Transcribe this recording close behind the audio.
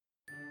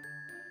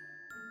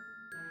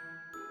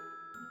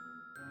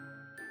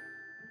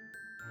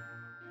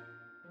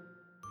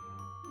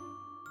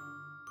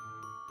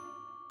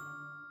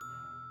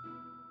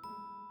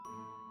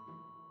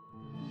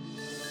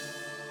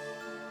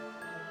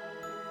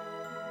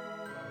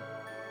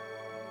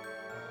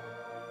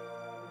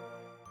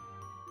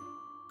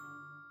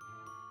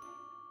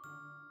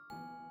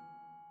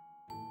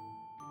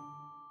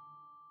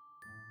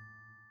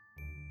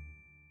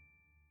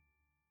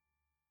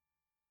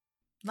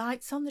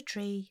Lights on the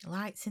tree,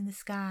 lights in the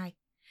sky.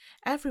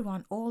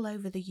 Everyone all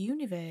over the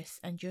universe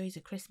enjoys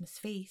a Christmas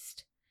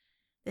feast.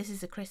 This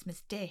is a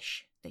Christmas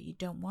dish that you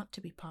don't want to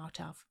be part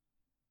of.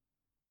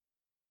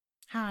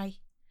 Hi,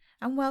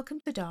 and welcome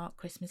to the Dark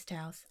Christmas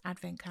Tales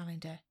Advent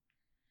Calendar.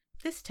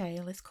 This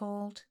tale is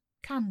called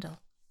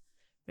Candle,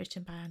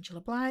 written by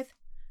Angela Blythe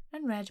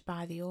and read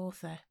by the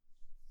author.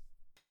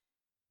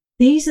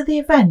 These are the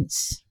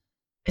events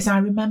as I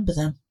remember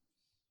them.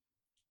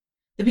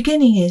 The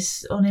beginning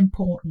is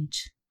unimportant,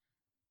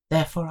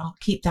 therefore I'll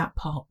keep that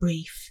part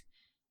brief.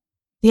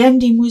 The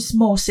ending was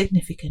more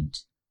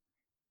significant,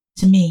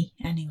 to me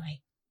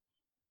anyway.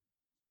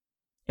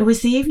 It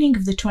was the evening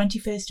of the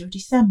 21st of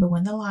December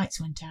when the lights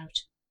went out.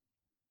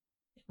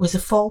 It was a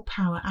full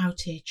power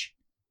outage.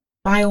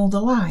 By all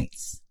the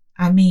lights,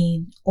 I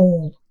mean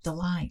all the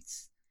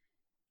lights.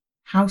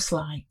 House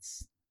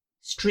lights,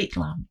 street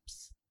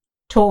lamps,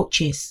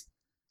 torches,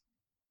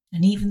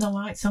 and even the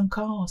lights on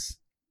cars.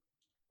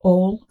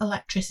 All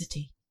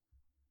electricity.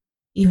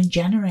 Even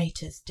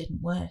generators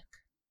didn't work.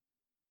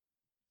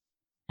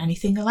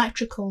 Anything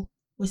electrical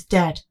was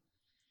dead,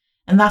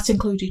 and that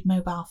included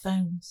mobile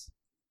phones.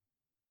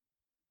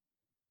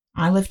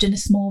 I lived in a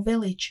small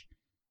village.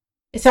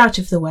 It's out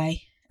of the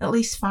way, at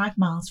least 5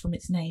 miles from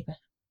its neighbour,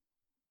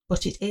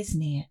 but it is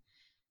near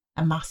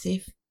a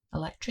massive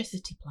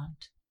electricity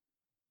plant.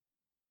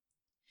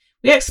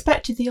 We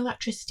expected the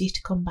electricity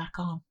to come back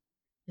on,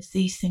 as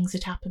these things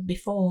had happened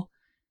before,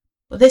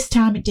 but this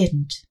time it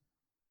didn't.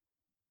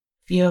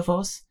 A few of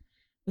us,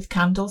 with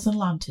candles and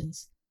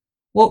lanterns,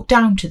 walked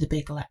down to the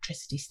big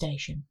electricity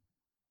station.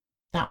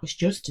 That was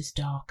just as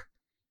dark.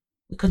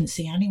 We couldn't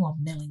see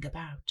anyone milling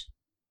about.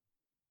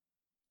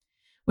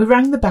 We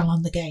rang the bell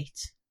on the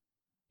gate.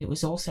 It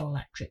was also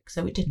electric,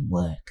 so it didn't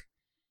work.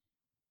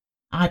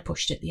 I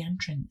pushed at the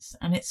entrance,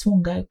 and it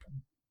swung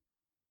open.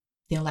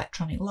 The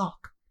electronic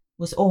lock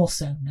was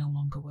also no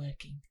longer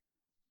working.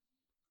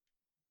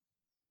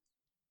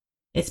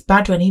 "It's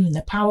bad when even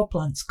the power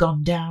plant's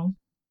gone down,"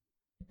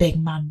 a big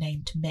man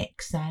named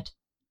Mick said.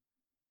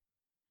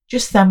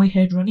 Just then we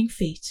heard running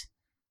feet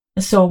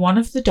and saw one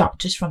of the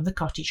doctors from the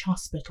cottage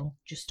hospital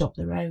just up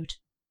the road.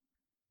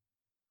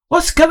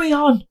 "What's going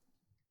on?"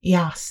 he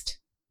asked.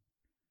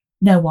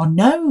 "No one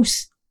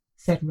knows,"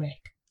 said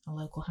Rick, a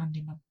local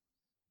handyman.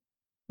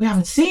 "We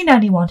haven't seen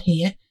anyone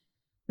here.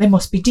 They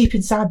must be deep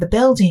inside the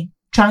building,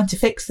 trying to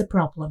fix the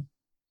problem.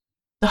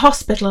 The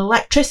hospital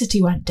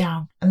electricity went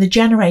down and the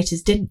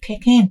generators didn't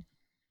kick in.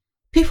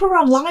 People are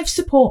on life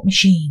support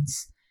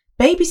machines.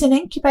 Babies in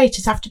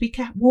incubators have to be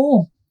kept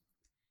warm.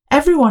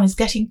 Everyone is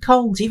getting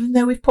cold even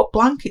though we've put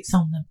blankets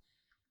on them.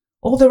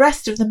 All the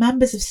rest of the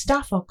members of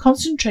staff are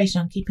concentrating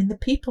on keeping the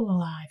people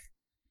alive.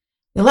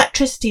 The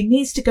electricity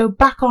needs to go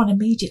back on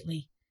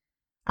immediately.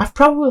 I've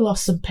probably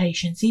lost some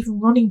patients even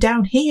running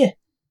down here,"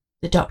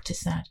 the doctor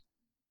said.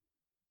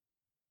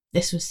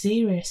 This was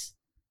serious.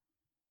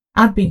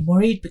 I'd been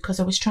worried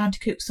because I was trying to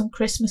cook some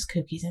Christmas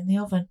cookies in the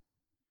oven.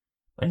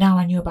 But now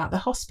I knew about the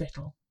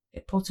hospital,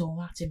 it put all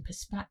that in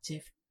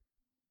perspective.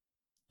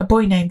 A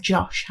boy named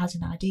Josh had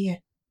an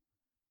idea.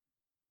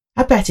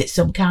 "I bet it's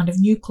some kind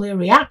of nuclear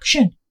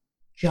reaction,"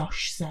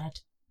 Josh said.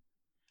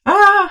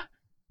 "Ah!"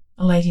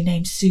 a lady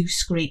named Sue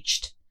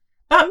screeched.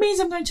 "That means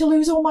I'm going to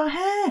lose all my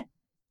hair."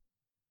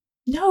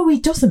 "No, he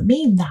doesn't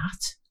mean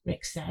that,"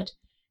 Rick said.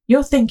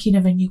 "You're thinking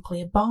of a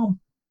nuclear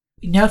bomb.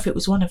 We know if it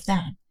was one of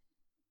them.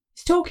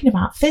 He's talking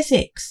about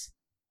physics.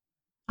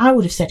 I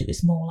would have said it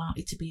was more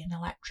likely to be an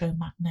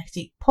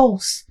electromagnetic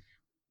pulse,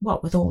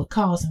 what with all the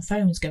cars and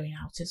phones going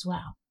out as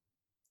well."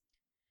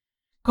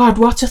 "God,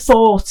 what a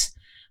thought!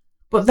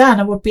 But then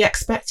I would be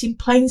expecting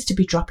planes to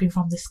be dropping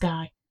from the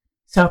sky,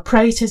 so I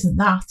pray it isn't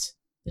that,"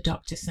 the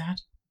doctor said.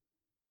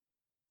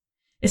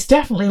 "It's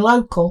definitely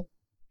local,"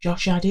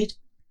 Josh added.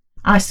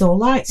 "I saw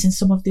lights in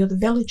some of the other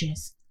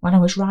villages when I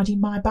was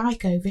riding my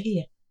bike over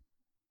here."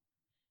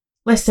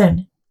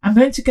 "Listen, I'm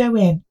going to go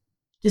in.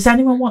 Does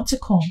anyone want to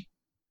come?"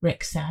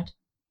 Rick said.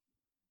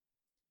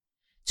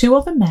 2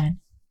 other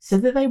men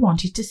said that they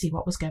wanted to see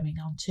what was going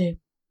on too.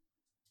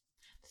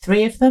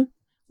 3 of them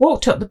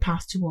walked up the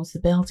path towards the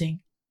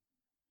building.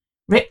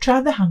 Rick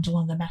tried the handle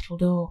on the metal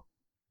door.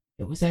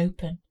 It was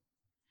open.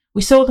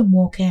 We saw them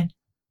walk in,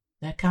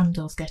 their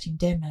candles getting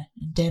dimmer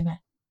and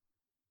dimmer.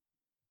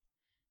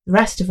 The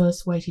rest of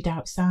us waited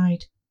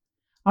outside,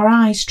 our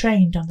eyes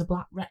trained on the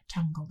black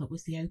rectangle that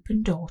was the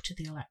open door to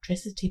the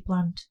electricity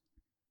plant.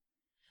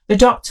 The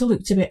doctor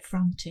looked a bit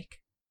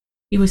frantic.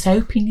 He was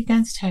hoping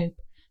against hope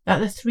that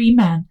the 3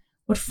 men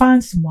would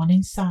find someone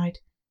inside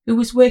who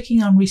was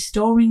working on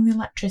restoring the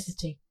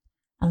electricity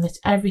and that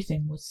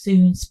everything would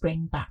soon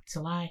spring back to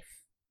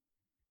life.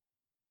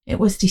 It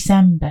was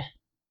December,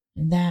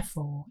 and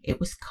therefore it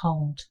was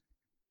cold.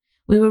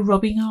 We were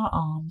rubbing our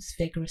arms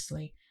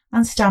vigorously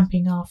and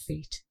stamping our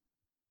feet.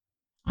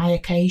 I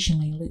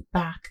occasionally looked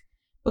back,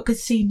 but could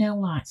see no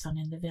lights on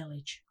in the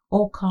village,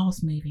 or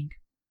cars moving.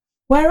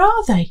 "Where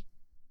are they?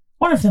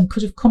 One of them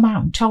could have come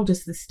out and told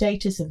us the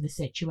status of the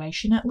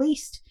situation at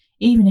least,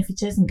 even if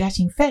it isn't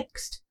getting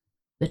fixed,"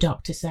 the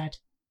doctor said.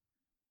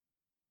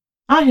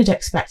 I had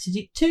expected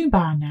it too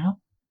by now.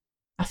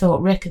 I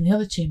thought Rick and the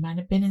other 2 men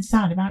had been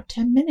inside about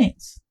 10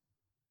 minutes.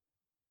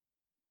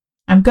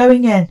 I'm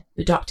going in,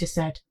 the doctor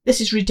said. This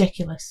is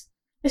ridiculous.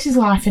 This is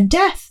life and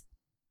death.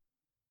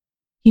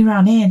 He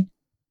ran in,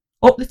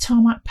 up the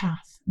tarmac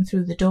path and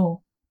through the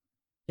door.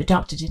 The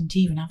doctor didn't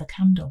even have a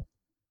candle.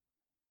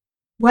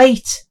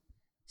 Wait,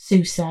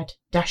 Sue said,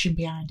 dashing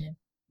behind him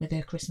with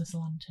her Christmas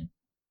lantern.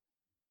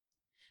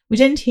 We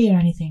didn't hear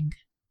anything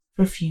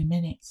for a few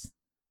minutes.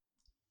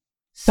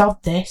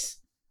 Sod this,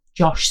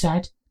 Josh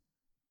said.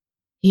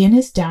 He and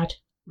his dad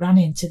ran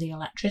into the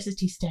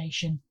electricity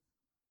station.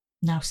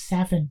 Now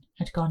 7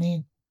 had gone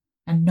in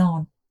and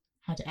none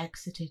had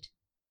exited.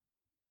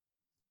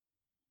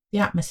 The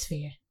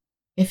atmosphere,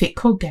 if it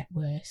could get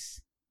worse,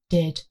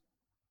 did.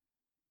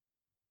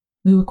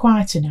 We were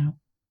quieter now.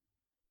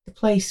 The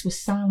place was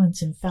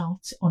silent and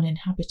felt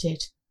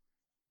uninhabited.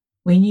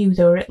 We knew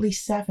there were at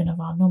least 7 of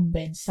our number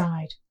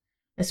inside,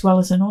 as well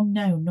as an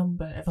unknown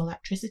number of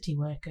electricity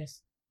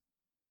workers.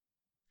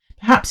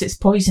 Perhaps it's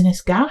poisonous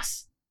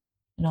gas,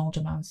 an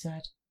older man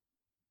said.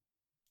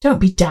 Don't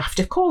be daft,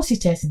 of course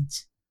it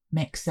isn't,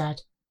 Mick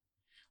said.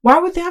 Why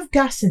would they have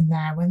gas in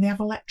there when they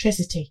have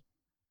electricity?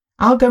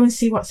 I'll go and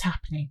see what's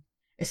happening.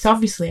 It's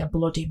obviously a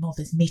bloody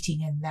mother's meeting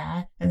in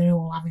there, and they're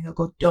all having a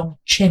good old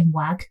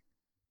chinwag.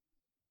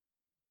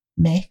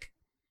 Mick,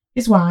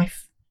 his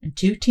wife, and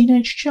 2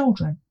 teenage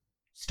children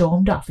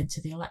stormed off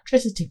into the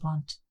electricity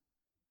plant.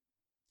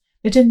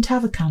 They didn't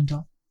have a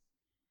candle.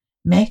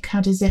 Mick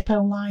had a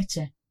Zippo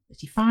lighter that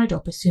he fired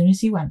up as soon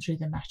as he went through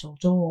the metal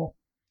door.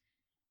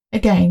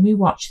 Again we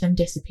watched them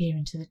disappear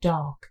into the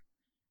dark,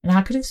 and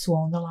I could have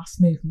sworn the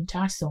last movement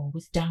I saw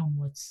was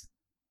downwards.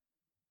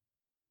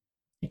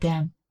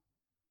 Again,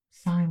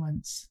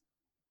 silence.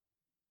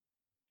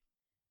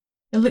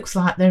 It looks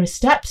like there are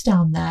steps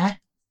down there,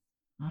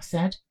 I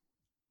said.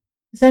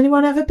 Has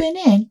anyone ever been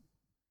in?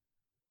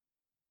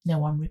 No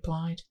one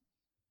replied.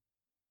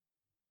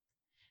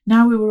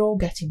 Now we were all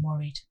getting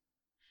worried.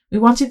 We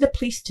wanted the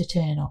police to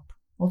turn up,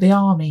 or the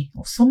army,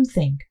 or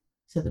something,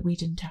 so that we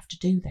didn't have to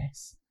do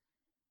this.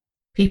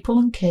 People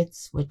and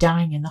kids were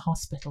dying in the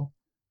hospital,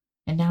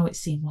 and now it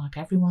seemed like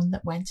everyone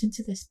that went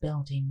into this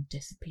building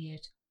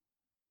disappeared.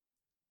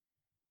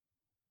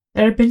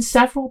 There had been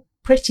several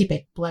pretty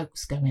big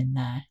blokes go in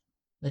there,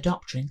 the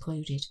doctor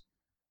included.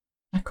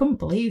 I couldn't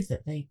believe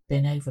that they'd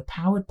been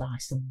overpowered by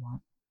someone.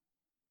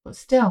 But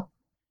still,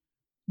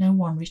 no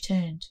one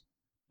returned,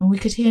 and we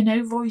could hear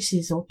no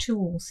voices or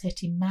tools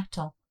hitting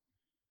metal.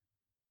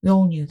 We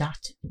all knew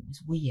that it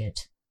was weird.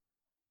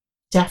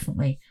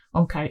 Definitely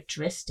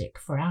uncharacteristic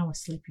for our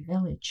sleepy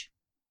village.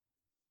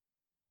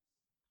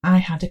 I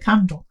had a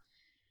candle,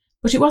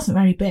 but it wasn't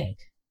very big.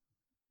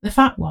 The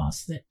fact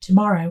was that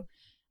tomorrow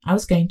I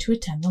was going to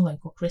attend the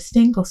local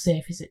Christingle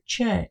service at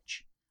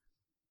church.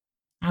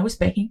 I was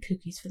baking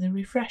cookies for the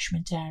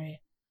refreshment area,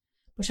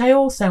 but I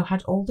also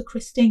had all the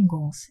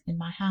Christingles in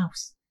my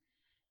house.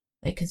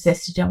 They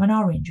consisted of an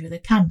orange with a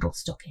candle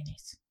stuck in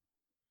it.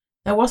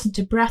 There wasn't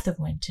a breath of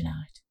wind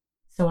tonight,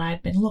 so I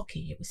had been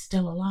lucky it was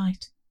still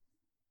alight.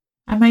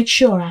 I made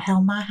sure I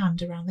held my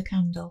hand around the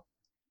candle.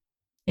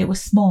 It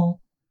was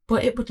small,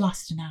 but it would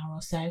last an hour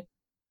or so.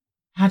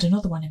 I had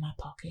another one in my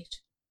pocket.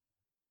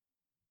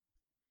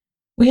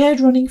 We heard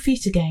running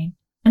feet again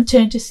and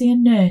turned to see a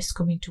nurse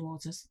coming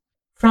towards us,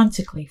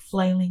 frantically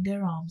flailing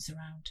her arms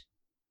around.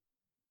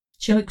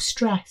 She looked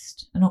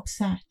stressed and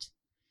upset.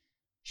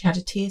 She had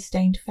a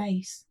tear-stained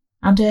face,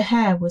 and her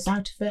hair was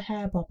out of her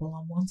hair bubble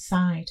on one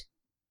side.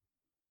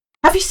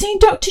 "Have you seen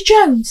Dr.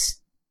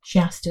 Jones?" she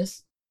asked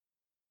us.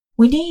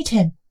 "We need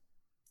him."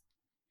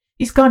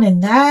 "He's gone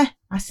in there,"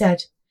 I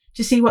said,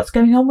 "to see what's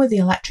going on with the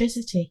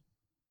electricity."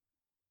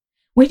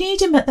 "We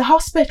need him at the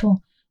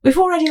hospital. We've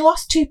already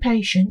lost 2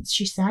 patients,"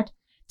 she said.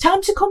 "Tell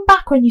him to come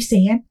back when you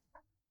see him."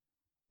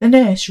 The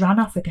nurse ran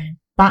off again,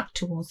 back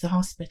towards the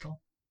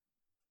hospital.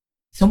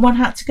 Someone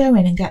had to go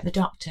in and get the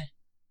doctor,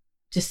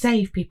 to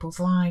save people's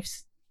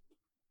lives.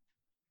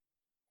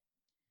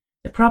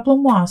 The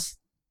problem was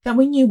that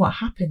we knew what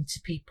happened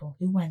to people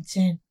who went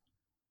in.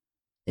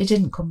 They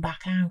didn't come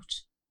back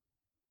out.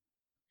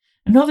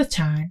 Another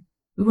time,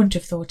 we wouldn't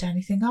have thought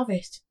anything of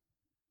it.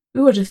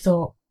 We would have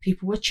thought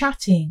people were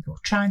chatting or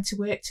trying to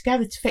work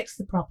together to fix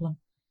the problem.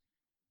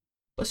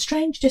 But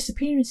strange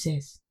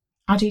disappearances,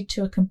 added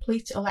to a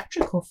complete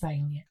electrical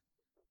failure,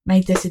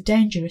 made this a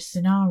dangerous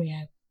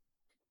scenario.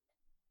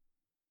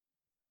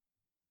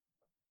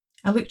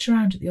 I looked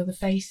around at the other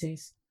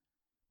faces,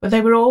 but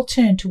they were all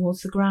turned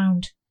towards the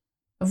ground,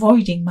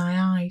 avoiding my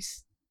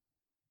eyes.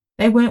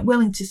 They weren't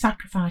willing to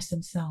sacrifice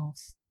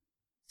themselves,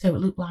 so it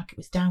looked like it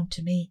was down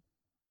to me.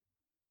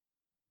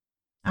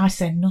 I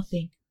said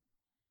nothing,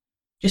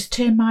 just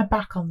turned my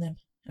back on them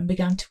and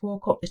began to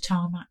walk up the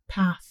tarmac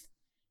path,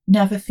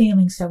 never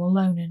feeling so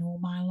alone in all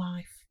my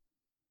life.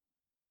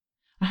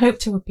 I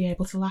hoped I would be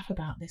able to laugh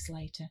about this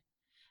later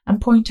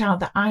and point out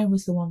that I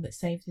was the one that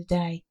saved the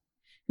day,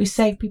 who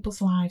saved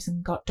people's lives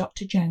and got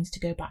Dr. Jones to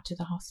go back to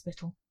the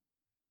hospital.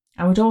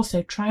 I would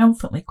also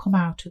triumphantly come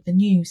out with the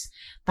news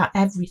that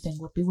everything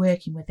would be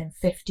working within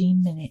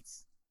 15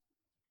 minutes.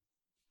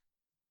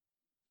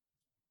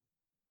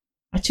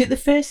 took the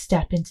first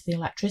step into the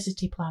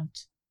electricity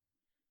plant.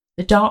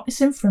 The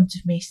darkness in front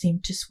of me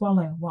seemed to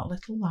swallow what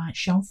little light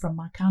shone from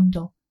my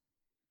candle.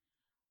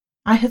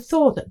 I had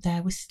thought that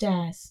there were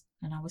stairs,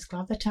 and I was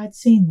glad that I'd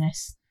seen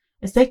this,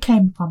 as they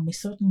came upon me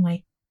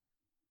suddenly.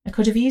 I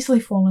could have easily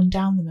fallen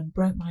down them and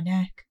broke my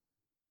neck.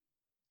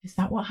 Is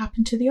that what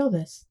happened to the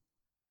others?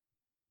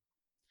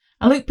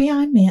 I looked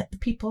behind me at the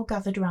people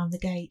gathered around the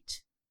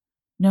gate.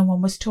 No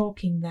one was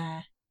talking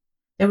there.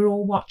 They were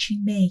all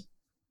watching me.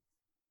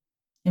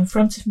 In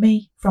front of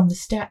me, from the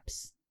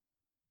steps,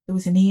 there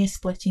was an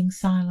ear-splitting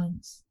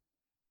silence.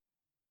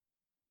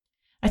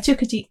 I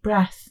took a deep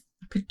breath.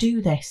 I could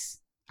do this.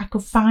 I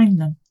could find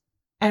them.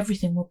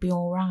 Everything would be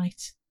all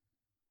right.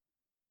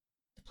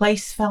 The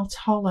place felt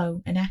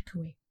hollow and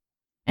echoey,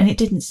 and it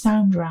didn't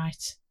sound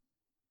right.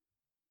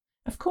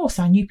 Of course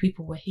I knew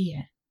people were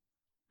here.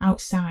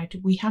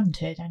 Outside we hadn't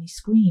heard any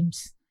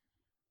screams.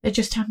 They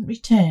just hadn't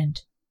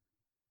returned.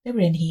 They were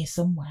in here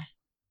somewhere.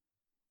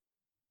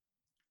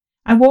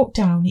 I walked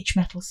down each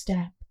metal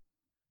step.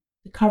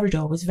 The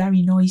corridor was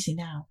very noisy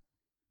now,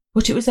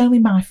 but it was only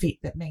my feet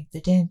that made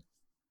the din.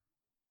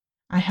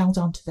 I held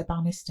on to the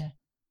banister.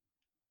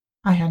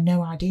 I had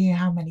no idea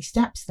how many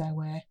steps there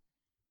were.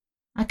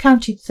 I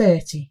counted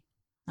 30.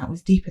 That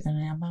was deeper than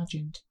I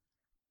imagined.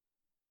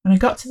 When I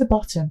got to the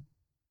bottom,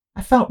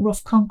 I felt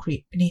rough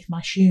concrete beneath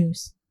my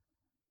shoes.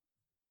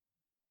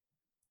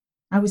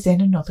 I was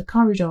in another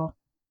corridor.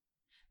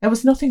 There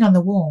was nothing on the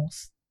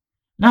walls,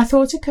 and I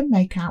thought I could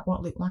make out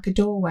what looked like a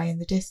doorway in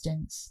the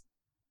distance.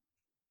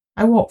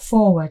 I walked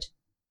forward,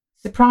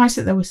 surprised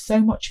that there was so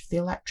much of the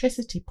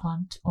electricity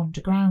plant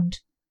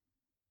underground.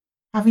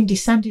 Having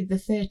descended the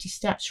 30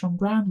 steps from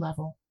ground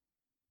level,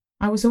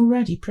 I was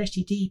already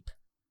pretty deep.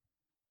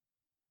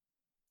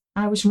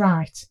 I was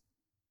right.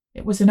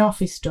 It was an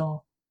office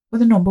door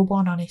with a number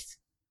 1 on it.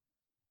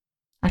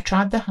 I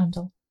tried the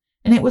handle,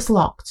 and it was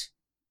locked,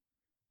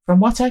 from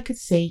what I could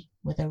see,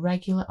 with a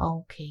regular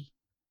old key.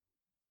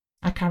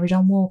 I carried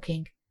on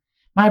walking,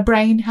 my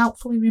brain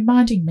helpfully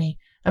reminding me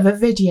of a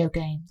video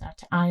game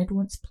that I had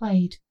once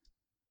played.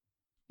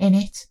 In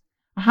it,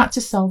 I had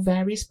to solve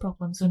various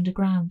problems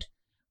underground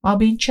while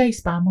being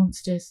chased by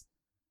monsters.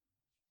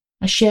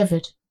 I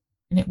shivered,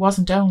 and it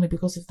wasn't only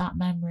because of that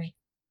memory.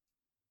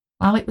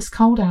 While it was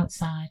cold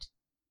outside,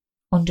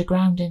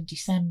 underground in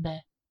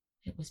December,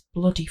 it was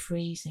bloody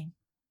freezing.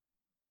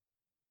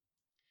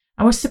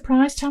 I was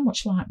surprised how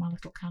much light my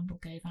little candle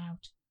gave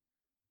out,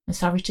 and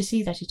sorry to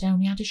see that it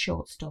only had a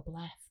short stub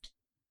left.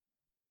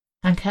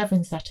 Thank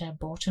heavens that I had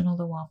bought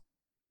another one.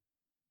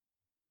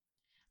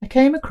 I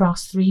came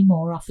across 3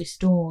 more office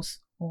doors,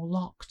 all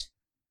locked.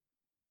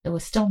 There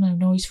was still no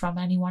noise from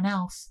anyone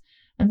else,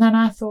 and then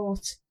I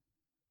thought,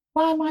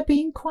 why am I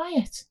being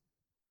quiet?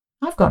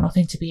 I've got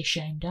nothing to be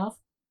ashamed of.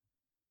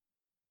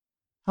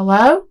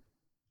 Hello?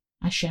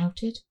 I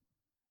shouted.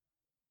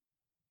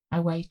 I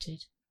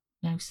waited.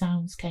 No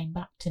sounds came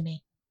back to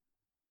me.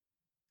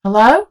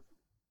 Hello?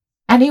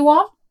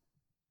 Anyone?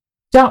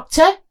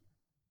 Doctor?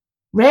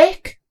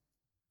 Rick?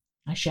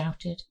 I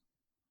shouted.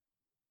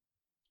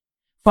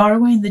 Far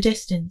away in the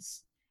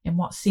distance, in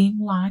what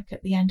seemed like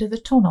at the end of the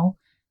tunnel,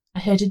 I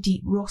heard a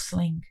deep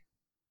rustling.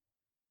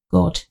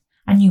 Good,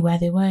 I knew where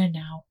they were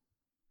now.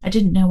 I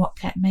didn't know what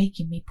kept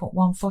making me put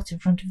one foot in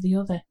front of the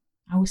other.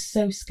 I was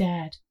so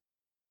scared.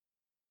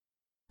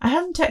 I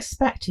hadn't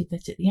expected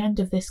that at the end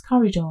of this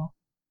corridor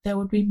there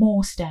would be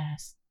more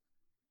stairs.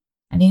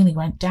 I nearly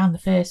went down the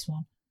first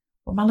one,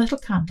 but my little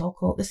candle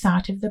caught the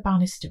side of the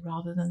banister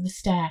rather than the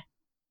stair.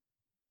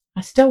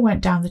 I still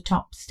went down the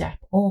top step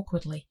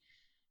awkwardly,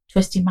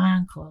 twisting my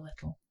ankle a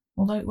little,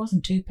 although it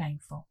wasn't too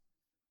painful.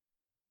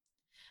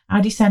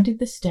 I descended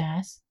the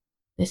stairs.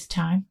 This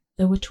time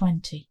there were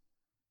 20.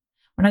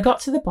 When I got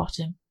to the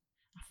bottom,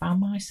 I found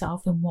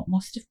myself in what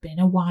must have been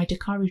a wider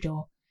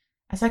corridor,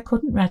 as I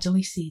couldn't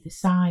readily see the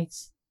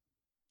sides.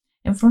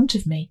 In front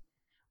of me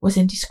was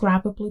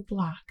indescribably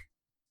black.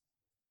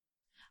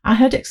 I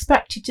had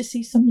expected to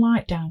see some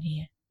light down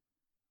here.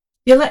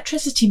 The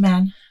electricity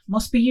men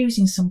must be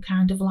using some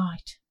kind of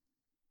light.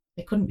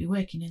 They couldn't be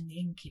working in the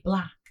inky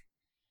black.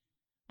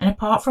 And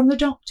apart from the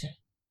doctor,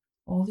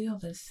 all the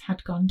others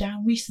had gone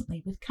down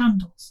recently with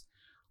candles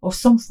or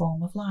some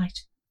form of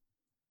light.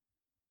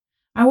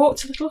 I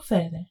walked a little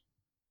further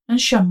and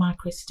shone my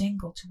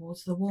Christingle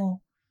towards the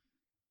wall,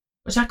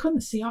 but I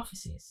couldn't see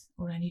offices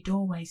or any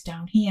doorways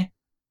down here.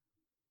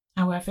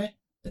 However,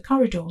 the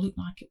corridor looked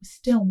like it was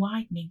still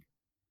widening.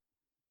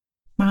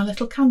 My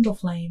little candle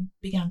flame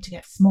began to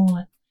get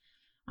smaller,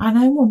 and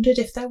I wondered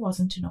if there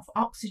wasn't enough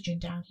oxygen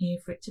down here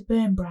for it to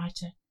burn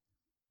brighter.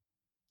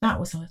 That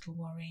was a little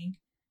worrying,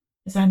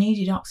 as I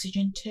needed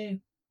oxygen too.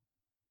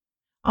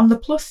 On the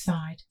plus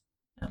side,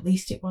 at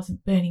least it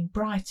wasn't burning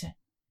brighter,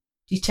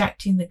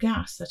 detecting the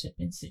gas that had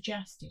been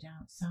suggested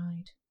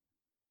outside.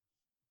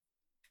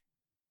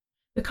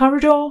 The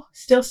corridor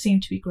still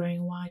seemed to be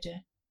growing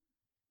wider,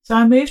 so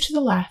I moved to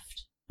the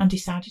left and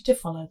decided to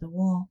follow the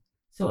wall,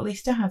 so at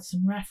least I had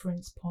some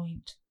reference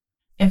point.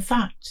 In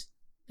fact,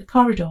 the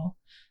corridor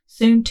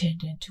soon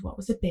turned into what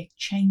was a big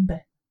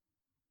chamber.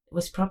 It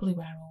was probably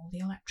where all the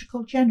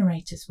electrical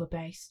generators were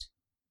based.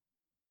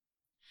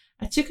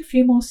 I took a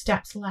few more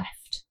steps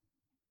left.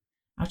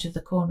 Out of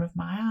the corner of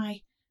my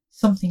eye,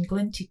 something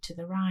glinted to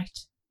the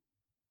right.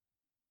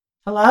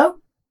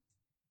 "Hello?"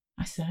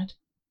 I said.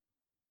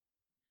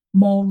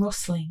 More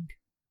rustling,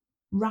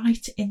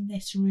 right in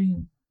this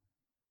room.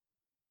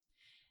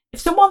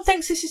 "If someone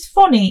thinks this is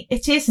funny,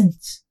 it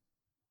isn't,"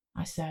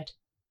 I said,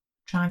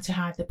 trying to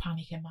hide the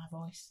panic in my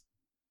voice.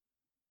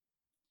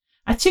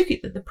 I took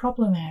it that the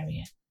problem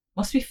area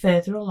must be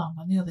further along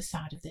on the other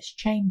side of this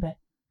chamber,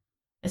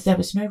 as there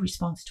was no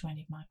response to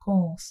any of my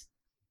calls.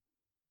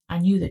 I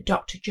knew that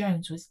Dr.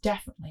 Jones was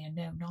definitely a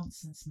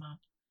no-nonsense man.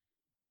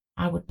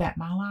 I would bet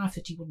my life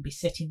that he wouldn't be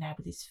sitting there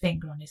with his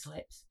finger on his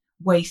lips,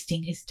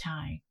 wasting his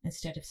time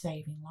instead of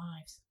saving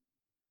lives.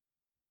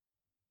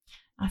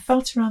 I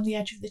felt around the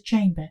edge of the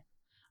chamber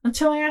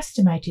until I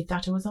estimated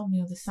that I was on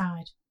the other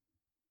side.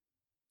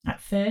 At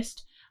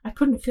first, I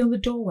couldn't feel the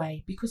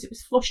doorway because it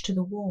was flush to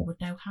the wall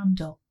with no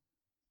handle.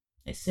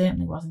 It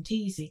certainly wasn't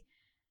easy,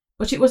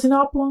 but it was an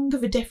oblong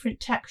of a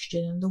different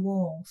texture than the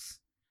walls,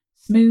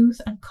 smooth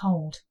and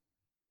cold.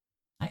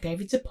 I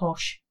gave it a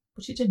push,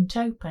 but it didn't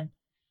open.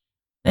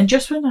 Then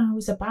just when I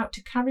was about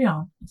to carry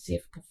on and see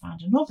if I could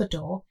find another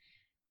door,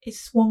 it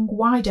swung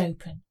wide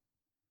open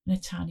and a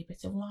tiny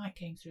bit of light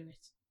came through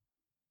it.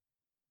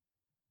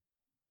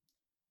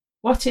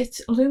 What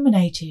it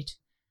illuminated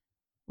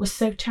was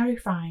so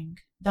terrifying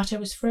that I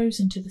was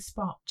frozen to the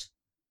spot.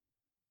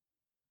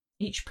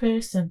 Each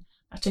person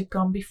that had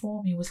gone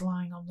before me was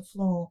lying on the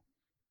floor.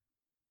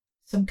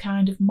 Some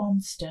kind of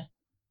monster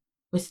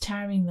was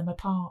tearing them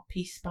apart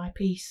piece by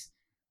piece.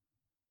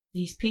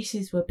 These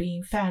pieces were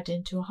being fed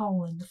into a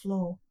hole in the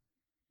floor.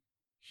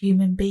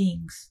 Human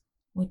beings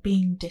were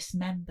being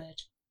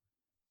dismembered.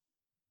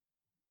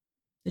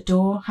 The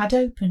door had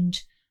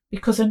opened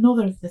because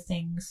another of the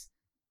things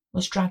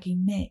was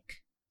dragging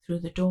Mick through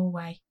the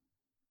doorway.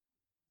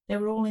 They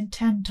were all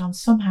intent on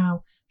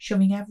somehow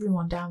shoving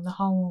everyone down the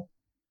hole.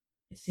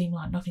 It seemed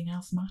like nothing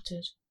else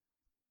mattered.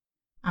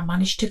 I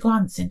managed to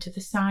glance into the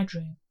side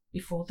room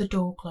before the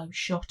door closed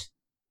shut.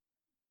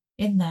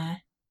 In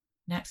there,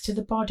 next to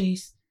the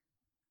bodies,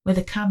 were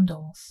the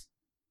candles,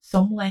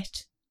 some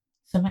lit,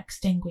 some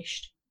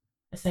extinguished,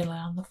 as they lay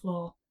on the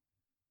floor.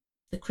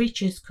 The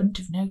creatures couldn't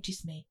have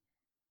noticed me,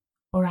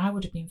 or I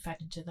would have been fed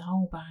into the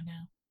hole by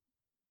now.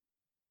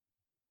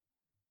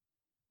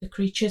 The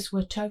creatures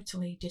were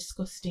totally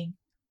disgusting.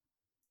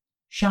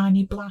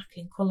 Shiny black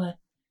in colour,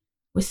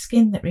 with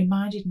skin that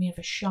reminded me of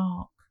a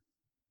shark.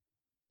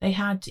 They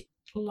had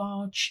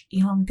large,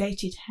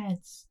 elongated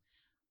heads,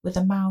 with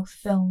a mouth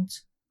filled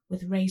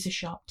with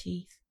razor-sharp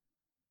teeth.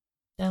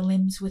 Their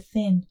limbs were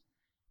thin,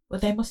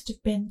 but they must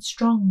have been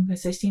strong,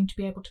 as they seemed to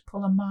be able to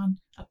pull a man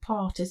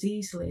apart as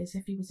easily as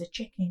if he was a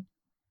chicken.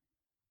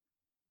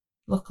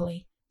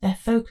 Luckily, their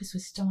focus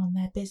was still on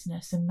their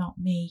business and not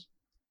me.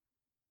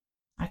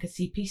 I could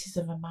see pieces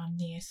of a man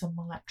near some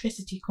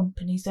electricity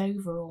company's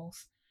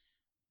overalls.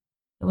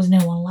 There was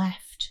no one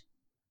left,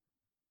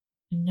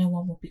 and no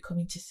one would be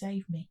coming to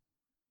save me.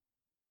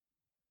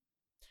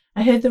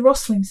 I heard the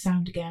rustling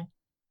sound again.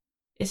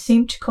 It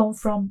seemed to come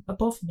from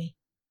above me.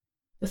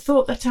 The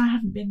thought that I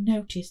hadn't been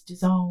noticed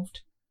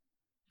dissolved.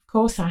 Of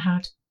course I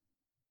had,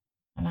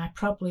 and I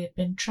probably had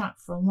been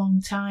trapped for a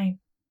long time.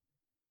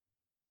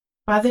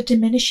 By the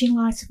diminishing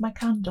light of my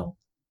candle,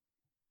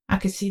 I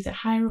could see that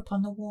higher up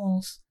on the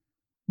walls,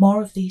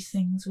 more of these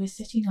things were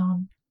sitting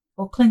on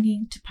or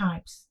clinging to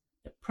pipes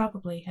that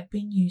probably had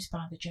been used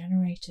by the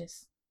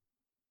generators.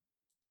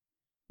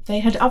 They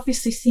had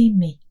obviously seen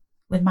me,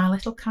 with my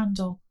little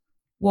candle,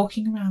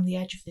 walking around the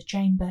edge of the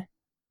chamber.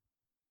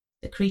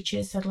 The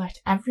creatures had let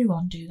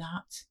everyone do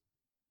that.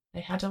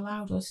 They had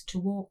allowed us to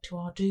walk to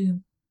our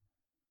doom.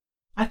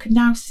 I could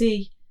now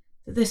see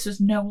that this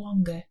was no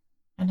longer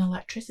an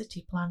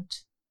electricity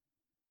plant.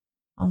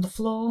 On the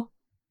floor,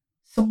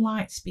 some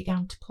lights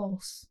began to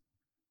pulse.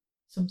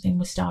 Something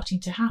was starting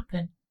to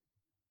happen,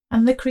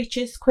 and the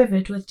creatures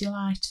quivered with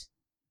delight.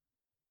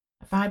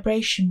 A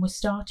vibration was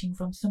starting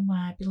from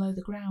somewhere below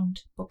the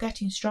ground, but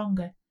getting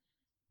stronger.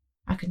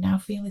 I could now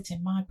feel it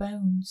in my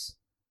bones.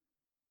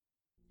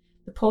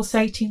 The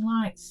pulsating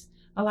lights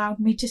allowed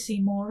me to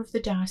see more of the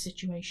dire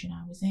situation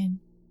I was in.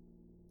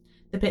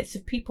 The bits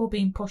of people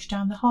being pushed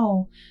down the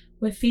hole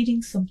were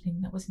feeding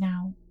something that was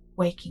now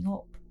waking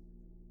up.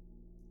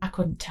 I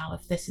couldn't tell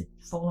if this had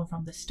fallen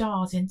from the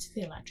stars into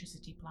the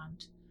electricity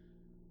plant,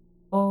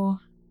 or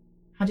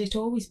had it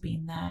always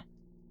been there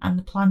and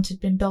the plant had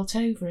been built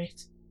over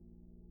it.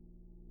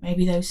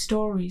 Maybe those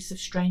stories of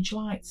strange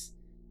lights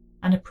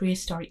and a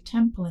prehistoric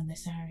temple in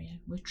this area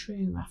were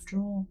true after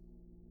all.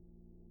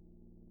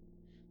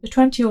 The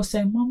 20 or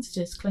so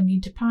monsters clinging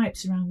to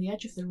pipes around the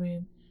edge of the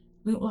room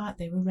looked like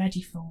they were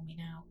ready for me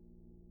now.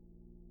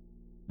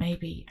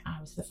 Maybe I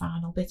was the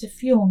final bit of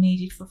fuel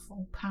needed for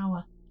full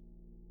power.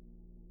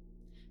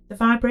 The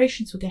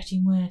vibrations were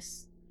getting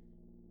worse,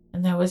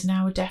 and there was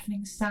now a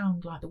deafening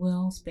sound like the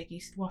world's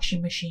biggest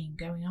washing machine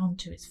going on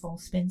to its full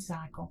spin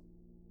cycle.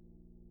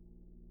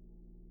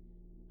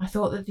 I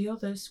thought that the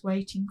others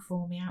waiting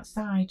for me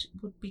outside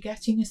would be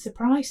getting a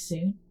surprise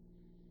soon.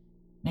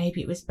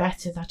 Maybe it was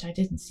better that I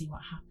didn't see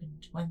what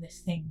happened when this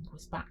thing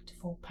was back to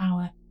full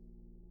power.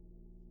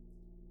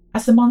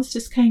 As the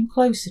monsters came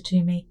closer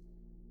to me,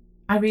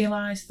 I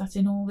realised that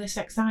in all this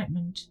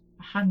excitement,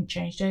 I hadn't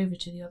changed over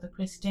to the other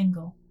Chris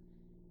Dingle,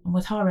 and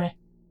with horror,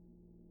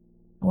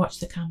 I watched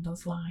the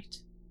candle's light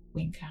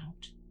wink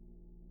out.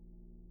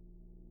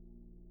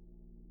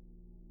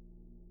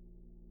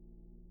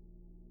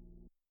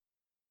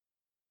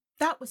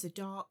 That was A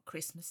Dark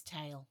Christmas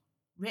Tale,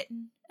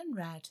 written and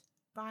read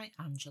by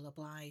Angela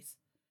Blythe.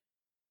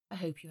 I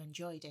hope you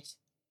enjoyed it.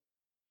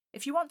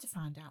 If you want to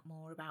find out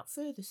more about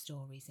further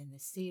stories in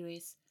this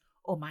series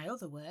or my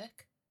other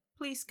work,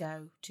 please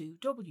go to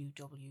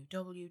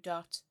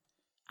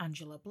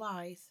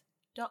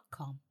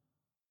www.angelablythe.com.